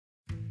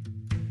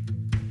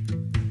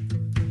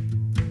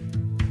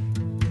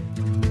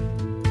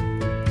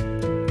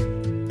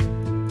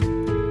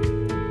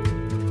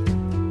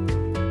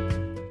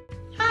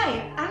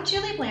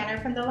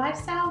from the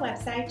lifestyle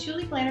website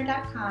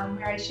julieblanner.com,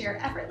 where I share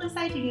effortless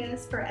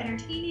ideas for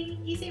entertaining,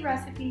 easy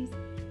recipes,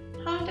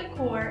 home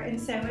decor, and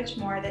so much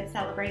more that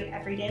celebrate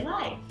everyday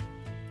life.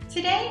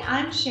 Today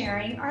I'm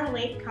sharing our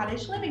lake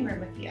cottage living room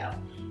with you.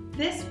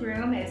 This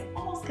room is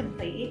almost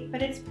complete,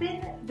 but it's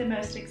been the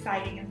most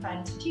exciting and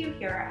fun to do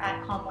here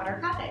at Calmwater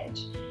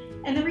Cottage.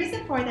 And the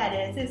reason for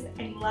that is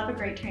I love a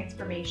great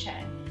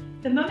transformation.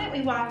 The moment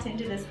we walked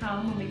into this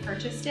home when we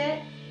purchased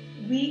it,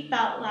 we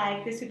felt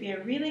like this would be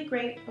a really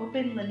great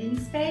open living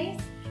space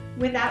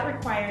without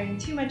requiring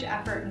too much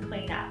effort and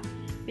cleanup,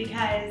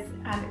 because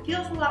it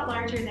feels a lot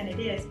larger than it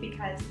is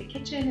because the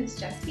kitchen is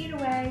just feet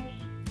away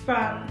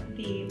from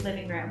the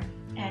living room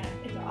and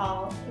it's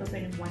all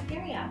open in one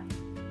area.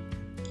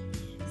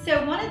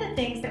 So one of the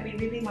things that we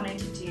really wanted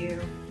to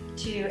do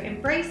to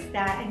embrace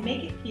that and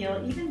make it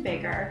feel even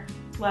bigger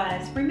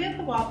was remove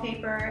the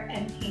wallpaper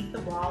and paint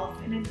the walls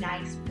in a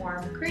nice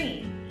warm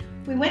green.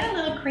 We went a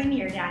little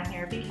creamier down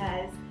here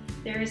because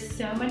there is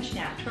so much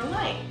natural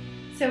light.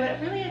 So it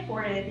really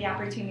afforded the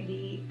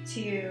opportunity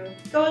to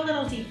go a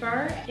little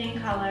deeper in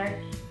color,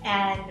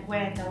 and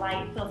when the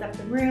light fills up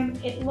the room,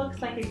 it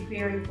looks like a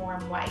very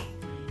warm white.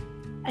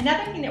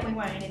 Another thing that we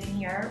wanted in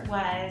here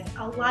was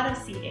a lot of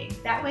seating.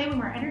 That way when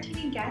we're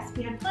entertaining guests,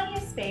 we had plenty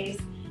of space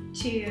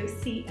to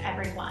seat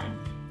everyone.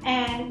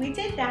 And we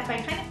did that by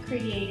kind of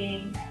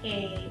creating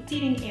a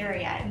seating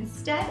area.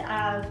 Instead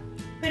of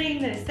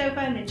putting the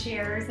sofa and the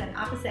chairs on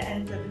opposite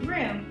ends of the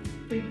room,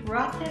 we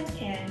brought them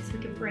in so we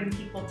could bring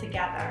people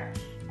together.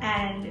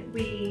 And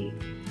we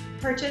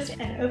purchased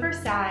an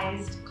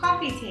oversized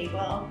coffee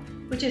table,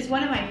 which is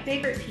one of my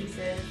favorite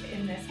pieces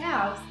in this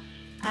house,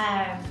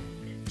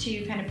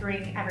 to kind of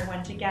bring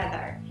everyone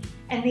together.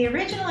 And the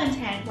original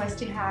intent was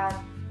to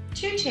have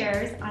 2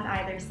 chairs on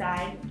either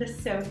side, the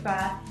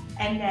sofa,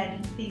 and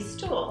then these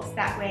stools.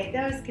 That way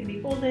those can be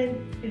folded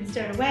and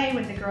stowed away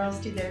when the girls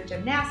do their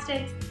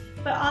gymnastics,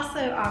 but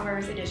also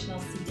offers additional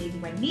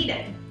seating when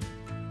needed.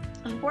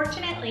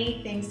 Unfortunately,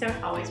 things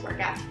don't always work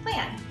out to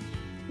plan.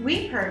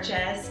 We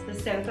purchased the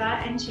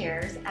sofa and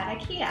chairs at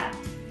IKEA,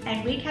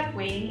 and we kept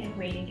waiting and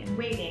waiting and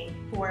waiting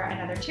for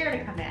another chair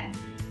to come in.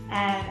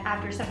 And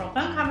after several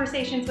phone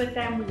conversations with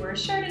them, we were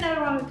assured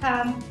another one would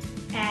come,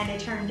 and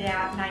it turned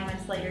out 9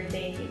 months later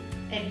they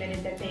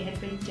admitted that they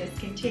had been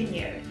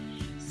discontinued.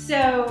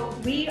 So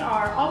we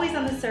are always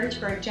on the search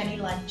for a Jenny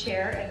Lund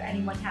chair if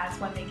anyone has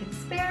one they can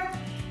spare.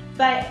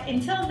 But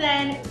until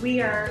then,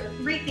 we are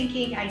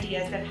rethinking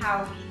ideas of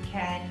how we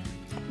can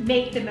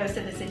make the most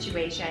of the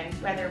situation,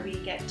 whether we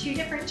get 2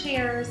 different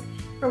chairs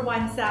for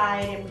one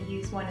side and we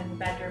use one in the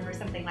bedroom or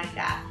something like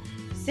that.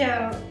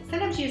 So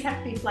sometimes you just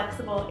have to be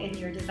flexible in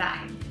your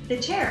design. The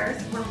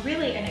chairs were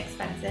really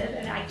inexpensive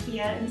and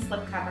IKEA and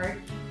slipcovered,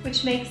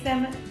 which makes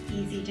them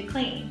easy to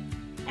clean.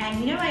 And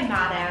you know my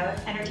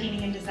motto,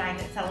 entertaining and design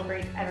that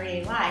celebrates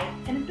everyday life,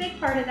 and a big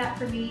part of that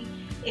for me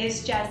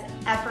is just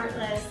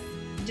effortless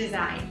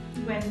design.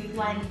 When we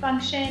blend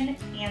function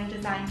and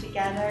design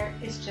together,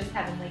 it's just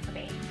heavenly for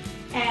me.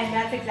 And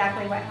that's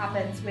exactly what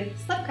happens with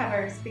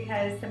slipcovers,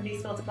 because somebody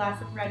spills a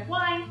glass of red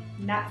wine,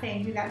 I'm not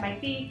saying who that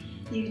might be,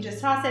 you can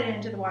just toss it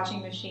into the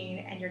washing machine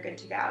and you're good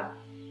to go.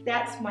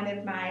 That's one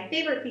of my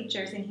favorite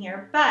features in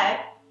here, but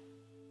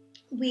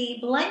we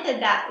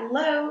blended that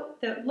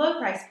the low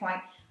price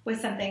point with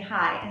something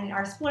high, and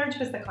our splurge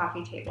was the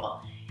coffee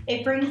table.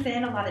 It brings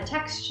in a lot of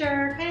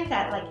texture, kind of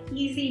that like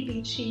easy,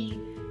 beachy,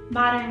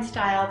 modern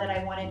style that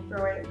I wanted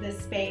for this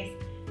space.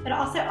 It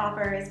also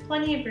offers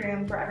plenty of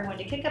room for everyone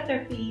to kick up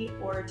their feet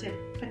or to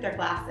put their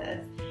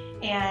glasses,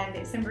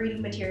 and some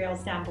reading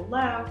materials down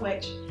below,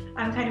 which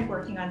I'm kind of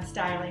working on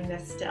styling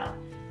this still.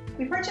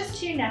 We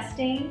purchased 2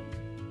 nesting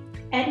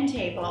end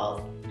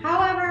tables.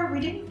 However,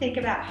 we didn't think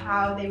about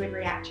how they would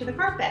react to the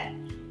carpet,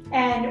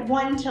 and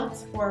one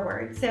tilts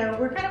forward. So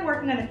we're kind of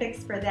working on a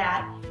fix for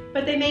that,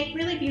 but they make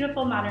really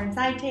beautiful modern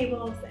side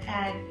tables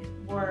and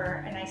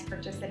were a nice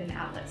purchase at an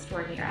outlet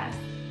store near us,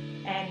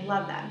 and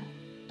love them.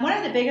 One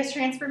of the biggest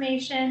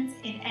transformations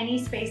in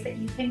any space that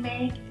you can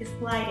make is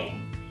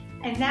lighting.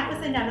 And that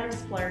was another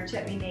splurge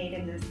that we made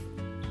in this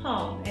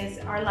home, is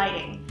our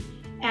lighting.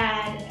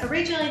 And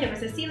originally there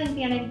was a ceiling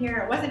fan in here.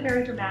 It wasn't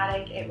very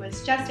dramatic. It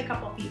was just a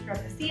couple feet from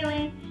the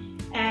ceiling.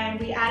 And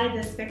we added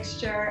this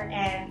fixture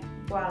and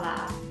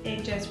voila,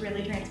 it just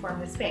really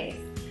transformed the space.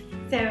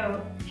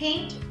 So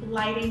paint,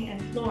 lighting,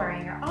 and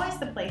flooring are always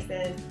the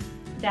places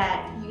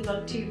that you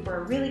look to for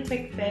a really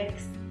quick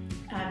fix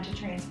to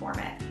transform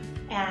it.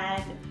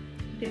 And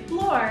the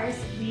floors,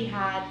 we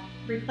had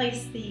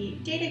replaced the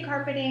dated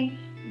carpeting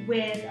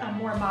with a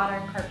more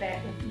modern carpet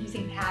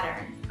using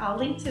patterns. I'll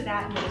link to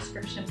that in the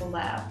description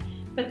below.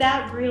 But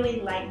that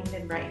really lightened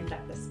and brightened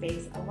up the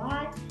space a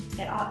lot.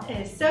 It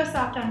is so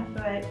soft on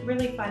foot,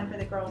 really fun for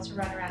the girls to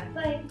run around and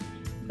play,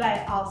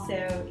 but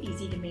also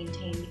easy to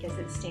maintain because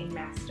it's stain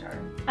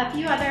master. A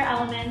few other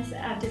elements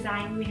of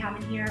design we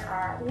have in here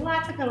are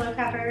lots of pillow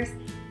covers.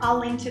 I'll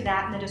link to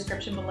that in the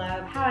description below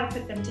of how I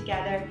put them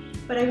together.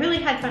 But I really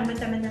had fun with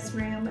them in this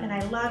room, and I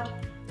loved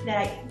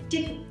that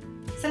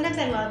sometimes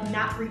I love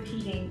not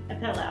repeating a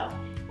pillow,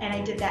 and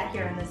I did that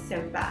here on the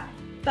sofa.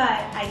 but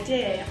I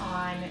did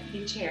on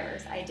the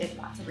chairs, I did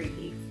lots of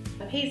repeats.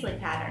 A Paisley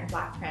pattern,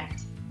 block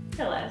print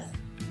pillows.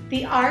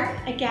 The art,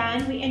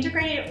 again, we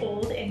integrated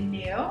old and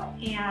new,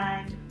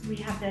 and we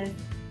have this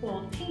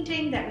old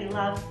painting that we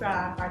love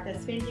from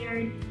Martha's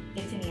Vineyard.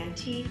 It's an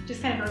antique,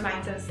 just kind of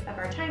reminds us of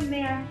our time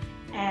there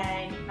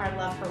and our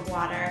love for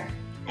water.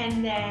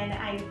 And then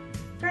I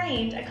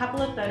framed a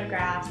couple of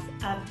photographs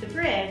of the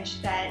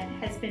bridge that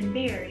has been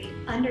buried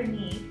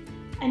underneath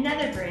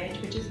another bridge,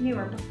 which is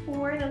newer,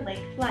 before the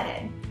lake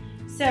flooded.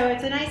 So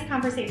it's a nice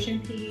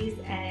conversation piece,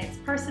 and it's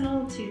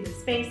personal to the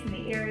space and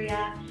the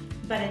area,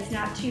 but it's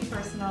not too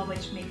personal,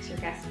 which makes your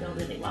guests feel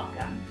really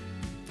welcome.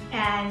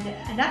 And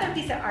another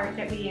piece of art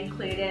that we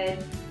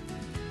included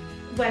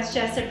was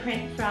just a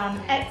print from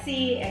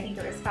Etsy. I think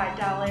it was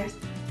 $5,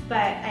 but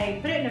I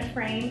put it in a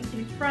frame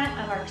in front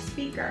of our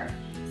speaker.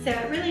 So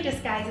it really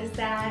disguises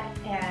that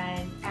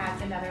and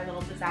adds another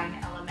little design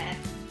element.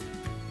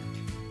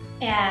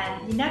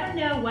 And you never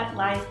know what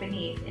lies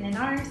beneath. And in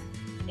ours,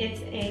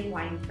 it's a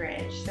wine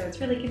fridge. So it's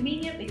really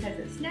convenient because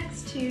it's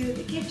next to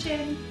the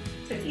kitchen.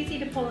 So it's easy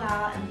to pull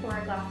out and pour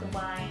a glass of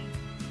wine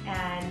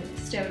and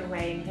stowed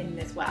away and hidden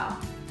as well.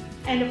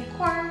 And of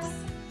course,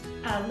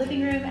 our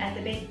living room at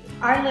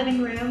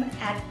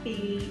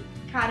the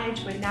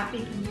cottage would not be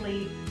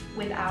complete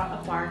without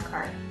a bar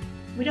cart.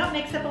 We don't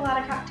mix up a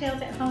lot of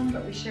cocktails at home,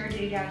 but we sure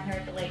do down here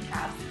at the lake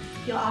house.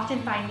 You'll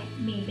often find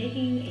me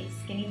making a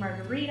skinny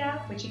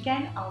margarita, which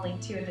again, I'll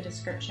link to in the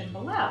description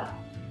below.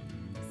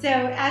 So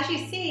as you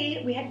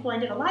see, we had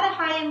blended a lot of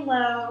high and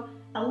low,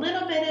 a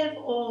little bit of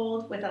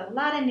old with a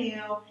lot of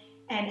new,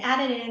 and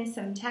added in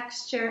some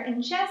texture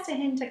and just a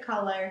hint of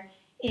color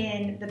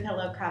in the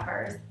pillow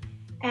covers.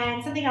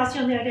 And something else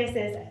you'll notice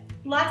is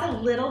lots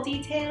of little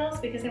details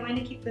because I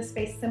wanted to keep the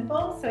space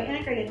simple. So I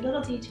integrated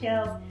little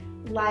details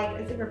like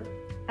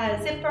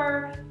a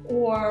zipper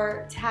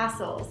or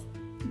tassels,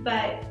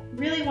 but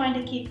really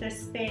wanted to keep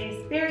this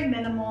space very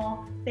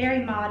minimal,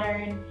 very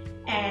modern,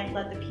 and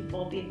let the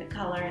people be the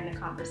color in the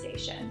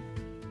conversation.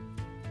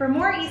 For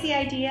more easy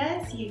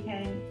ideas, you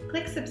can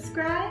click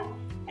subscribe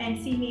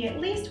and see me at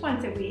least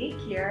once a week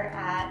here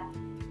at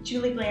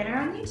Julie Blanner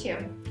on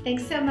YouTube.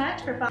 Thanks so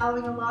much for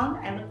following along.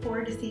 I look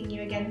forward to seeing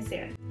you again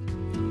soon.